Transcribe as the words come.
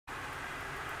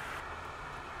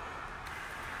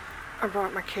I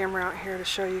brought my camera out here to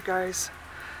show you guys.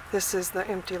 This is the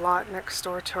empty lot next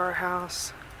door to our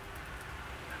house.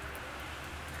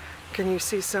 Can you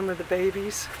see some of the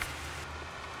babies?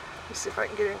 Let me see if I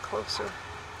can get in closer.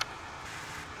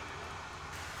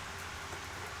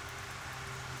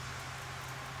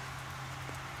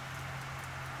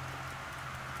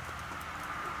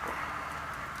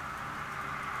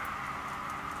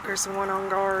 There's the one on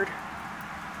guard.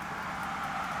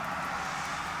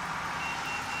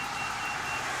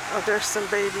 Oh, there's some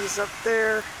babies up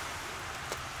there.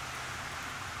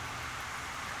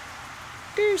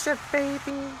 There's a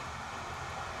baby.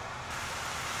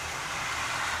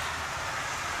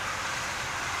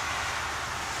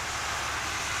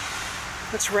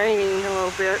 It's raining a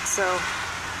little bit, so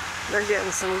they're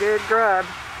getting some good grub.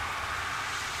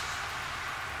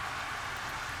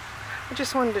 I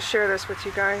just wanted to share this with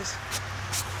you guys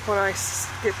when I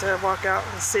get to walk out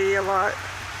and see a lot.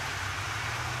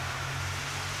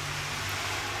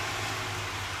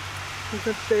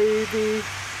 The baby.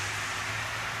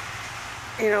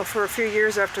 You know, for a few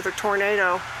years after the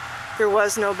tornado, there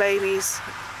was no babies.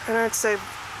 And I'd say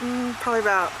probably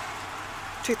about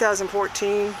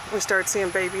 2014, we started seeing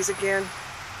babies again.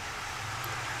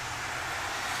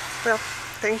 Well,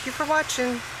 thank you for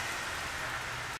watching.